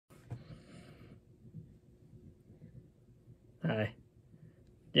Hi.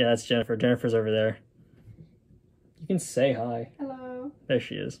 Yeah, that's Jennifer. Jennifer's over there. You can say hi. Hello. There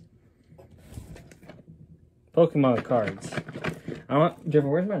she is. Pokemon cards. Jennifer,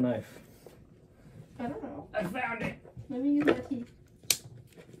 where's my knife? I don't know. I found it. Let me use my teeth.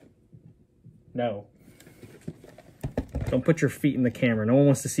 No. Don't put your feet in the camera. No one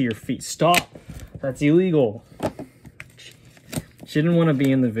wants to see your feet. Stop. That's illegal. She didn't want to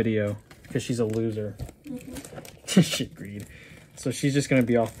be in the video because she's a loser. She agreed. So she's just going to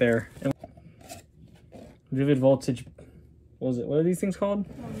be off there. And Vivid Voltage. What was it? What are these things called?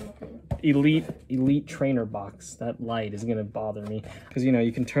 Elite Trainer Box. That light is going to bother me. Because, you know,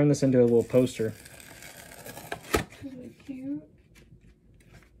 you can turn this into a little poster. Really cute.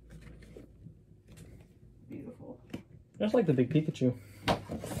 Beautiful. Just like the big Pikachu.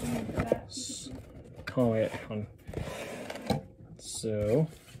 Oh, wait. So,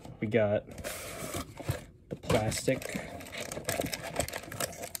 we got the plastic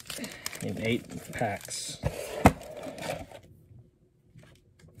in 8 packs.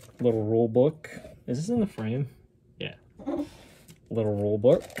 Little rule book. Is this in the frame? Yeah. Little rule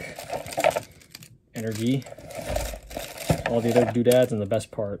book. Energy. All the other doodads and the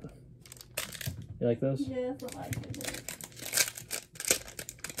best part. You like those? Yeah, that's what I like.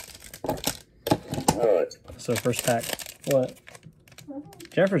 So first pack. What?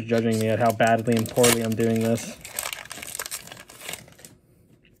 Jennifer's judging me at how badly and poorly I'm doing this.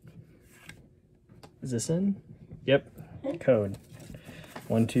 Is this in? Yep. Code.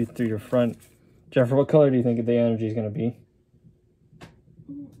 1, 2, 3 to front. Jennifer, what color do you think the energy is going to be?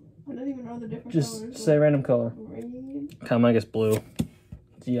 I don't even know the different Just colors. say random color. Green. Come, I guess blue.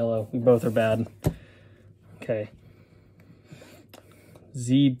 It's yellow. We both are bad. Okay.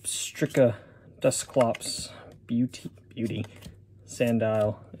 Zebstrika Dusclops. Beauty.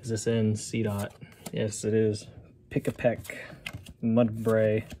 Sandile. Is this in? C-Dot. Yes, it is. Pick-a-Peck.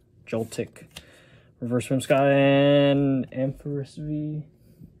 Mudbray. Joltik. Reverse Whimsicott and Ampharis V.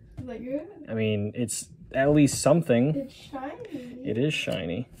 Is that good? I mean, it's at least something. It's shiny. It is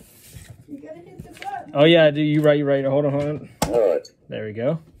shiny. You gotta hit the button. Oh yeah, you're right. Hold on. There we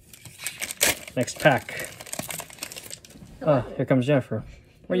go. Next pack. Oh, here comes Jennifer.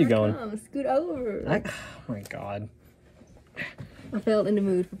 Where are you going? Scoot over. Oh my god. I felt in the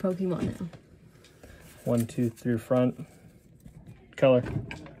mood for Pokemon now. 1, 2, 3 front. Color.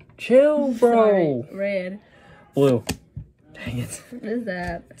 Chill, bro. Sorry. Red. Blue. Dang it. What is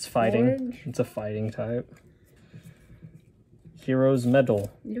that? It's fighting. Orange? It's a fighting type. Hero's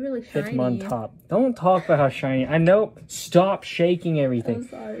Medal. You're really shiny. Hitmon top. Don't talk about how shiny. I know. Stop shaking everything. I'm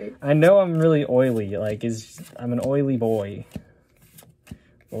sorry. I know I'm really oily. Like, I'm an oily boy.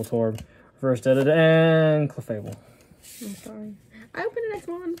 Voltorb. First edit and Clefable. I'm sorry. I opened the next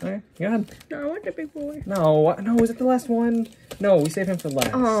one. Okay, go ahead. No, I want the big boy. No, is it the last one? No, we saved him for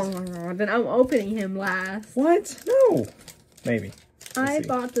last. Oh my god, then I'm opening him last. What? No. Maybe. I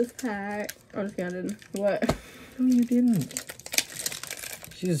bought this pack. I'm just kidding. What? No, you didn't.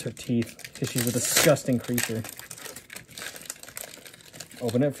 She uses her teeth because she's a disgusting creature.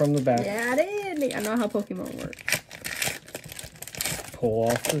 Open it from the back. Yeah, I did. I know how Pokemon work. Pull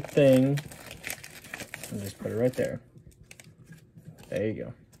off the thing. And just put it right there. There you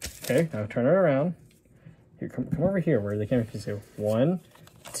go. Okay, now turn it around. Here, come over here where the camera can see. 1,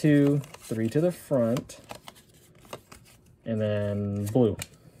 2, 3 to the front. And then blue.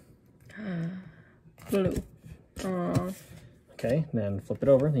 Blue. Okay, then flip it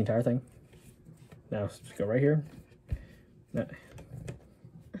over, the entire thing. Now, just go right here. No.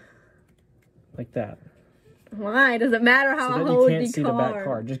 Like that. Why? Does it matter how I hold the card? You can't see the back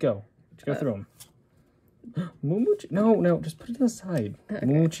card. Just go through them. Moochie. No, just put it to the side. Okay.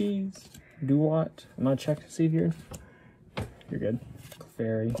 Moochies. Duat. I'm gonna check to see if you're good.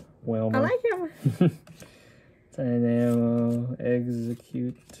 Fairy. Whelmer. I like him. Dynamo.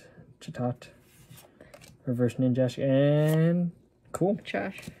 Execute. Chatot. Reverse Ninjask. And cool.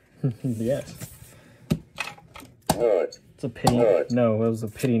 Trash. Yes. It's a pity. No, it was a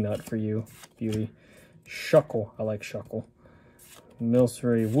pity nut for you, Beauty. Shuckle. I like Shuckle.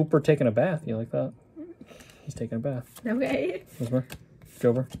 Milcery. Whooper taking a bath. You like that? He's taking a bath. Okay. Whisper.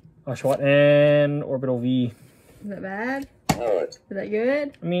 Jover. Oshawott. And Orbital V. Is that bad? Is that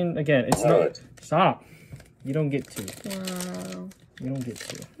good? I mean, again, it's not. Stop. You don't get to. Wow. You don't get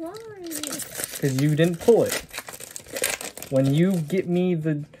to. Why? Because you didn't pull it. When you get me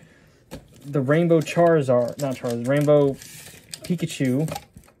the Rainbow Charizard, not Charizard, Rainbow Pikachu,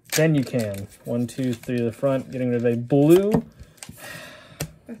 then you can. 1, 2, 3 to the front, getting rid of a blue.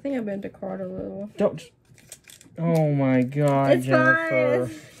 I think I bent the card a little. Don't. Oh my god, it's Jennifer.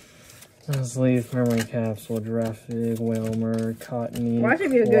 Fine. Sleeve, Memory Capsule, Giraffe, Whalmer, Cottony. Why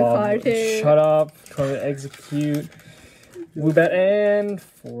should be a good card too? Shut up. Execute. Woobat and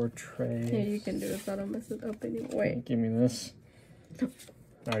Fortray. Yeah, you can do it so I don't mess it up anymore. Wait. Give me this. I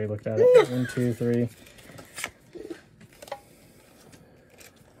already looked at it. 1, 2, 3.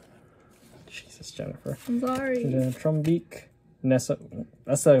 Jesus, Jennifer. I'm sorry. Trumbeak. Nessa.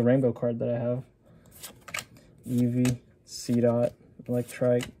 That's the rainbow card that I have. Eevee. C-Dot.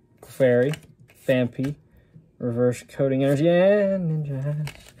 Electrike. Fairy. Phanpy. Reverse Coding Energy. And Ninja.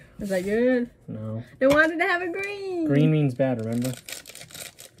 Is that good? No. They wanted to have a green. Green means bad, remember?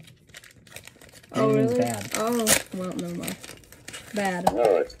 Green means bad. Oh, well, never mind. Bad.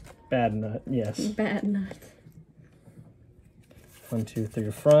 Nut. Bad nut, yes. Bad nut. 1, 2, 3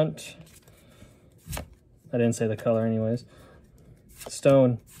 to front. I didn't say the color anyways.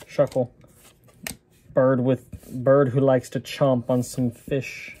 Stone, Shuckle. Bird who likes to chomp on some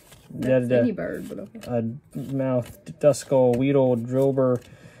fish. That's any bird, but okay. Mouth, Duskull, Weedle, Drillbur,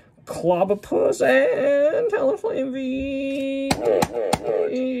 Clobbopus, and Talonflame V.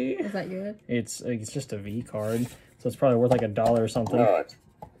 Is that good? It's just a V card, so it's probably worth like $1 or something. Nut.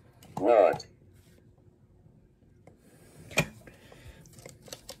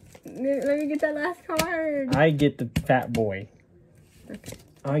 Let me get that last card. I get the fat boy. Okay.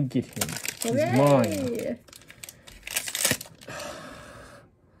 I get him. He's Okay. mine.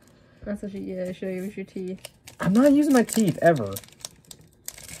 That's what you should use your teeth. I'm not using my teeth ever.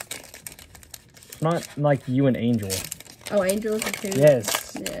 Not like you and Angel. Oh, Angel is a tooth?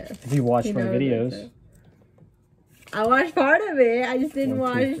 Yes. Yeah. If you watch my videos. I watched part of it. I just didn't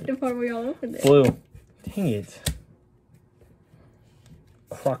 1, 2, watch 3. the part where y'all opened it. Blue. Dang it.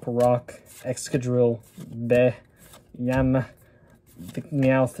 Croc, Excadrill, Beh, Yam, Big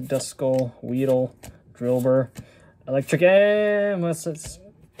Meowth, Duskull, Weedle, Drillbur, Electric, and it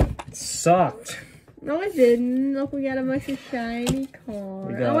sucked. No, it didn't. Look, we got a bunch of shiny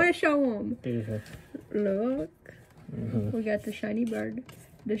cards. I want to show them. Look. We got the shiny bird.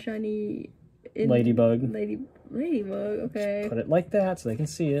 The shiny... Ladybug. Ladybug, okay. Put it like that so they can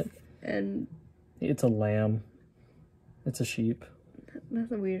see it. And... It's a lamb. It's a sheep.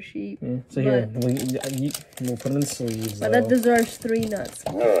 That's a weird sheep. Yeah. So here, we'll put them in sleeves, but that deserves 3 nuts.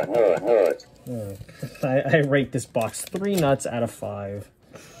 Nut. I rate this box 3 nuts out of 5.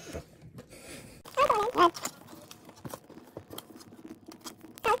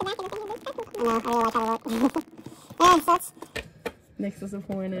 Nick's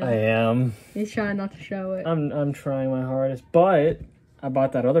disappointed. I am. He's trying not to show it. I'm trying my hardest, but I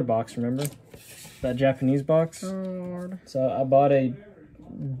bought that other box, remember? That Japanese box? Oh, Lord. So I bought a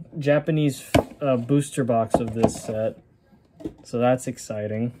Japanese booster box of this set. So that's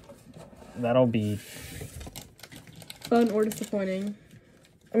exciting. That'll be fun or disappointing.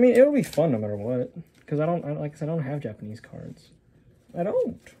 I mean, it'll be fun no matter what. Because I don't have Japanese cards. I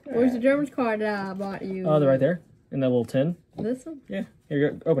don't. Where's the German card that I bought you? Oh, they're right there? In that little tin? This one? Yeah. Here you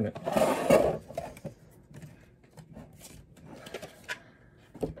go. Open it. I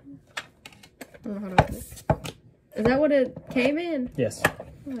don't know how to open it. Is that what it came in? Yes. Oh,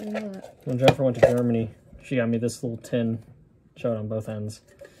 I didn't know that. When Jennifer went to Germany, she got me this little tin. Showed on both ends.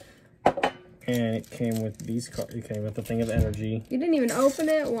 And it came with these cards. It came with the thing of energy. You didn't even open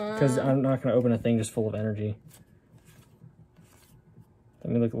it? Why? Because I'm not going to open a thing just full of energy.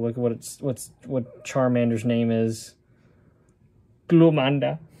 Let me look at what Charmander's name is.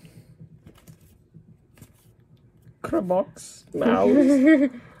 Glumanda. Krabox. Mouse.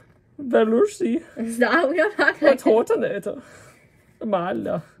 Velusi. Stop, we don't talk like that. Tortonator.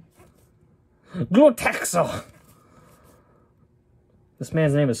 Mala. Glutaxa. This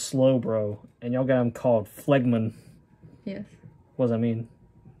man's name is Slowbro, and y'all got him called Phlegmon. Yes. What does that mean?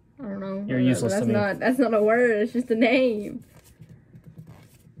 I don't know. You're useless to me. That's not a word, it's just a name.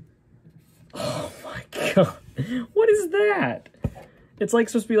 Oh my god. What is that? It's like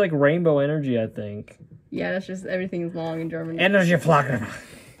supposed to be like rainbow energy, I think. Yeah, that's just everything's long in German. Energy Flagger.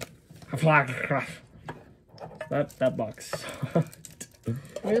 That box.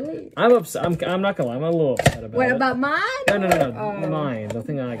 Really? I'm upset. I'm not gonna lie. I'm a little upset about it. What about mine? No. Oh. Mine. The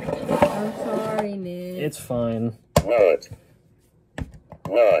thing I got. I'm sorry, Nick. It's fine. Nut.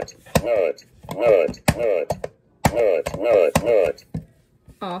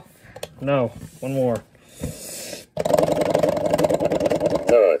 Off. No. One more.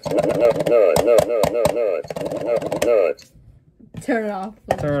 Nut. Turn it off.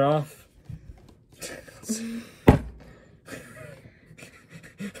 Turn it off.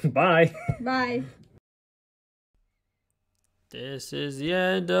 Bye. Bye. This is the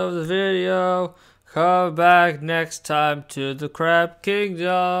end of the video. Come back next time to the Crab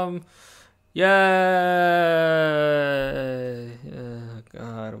Kingdom. Yay! Oh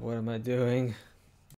God, what am I doing?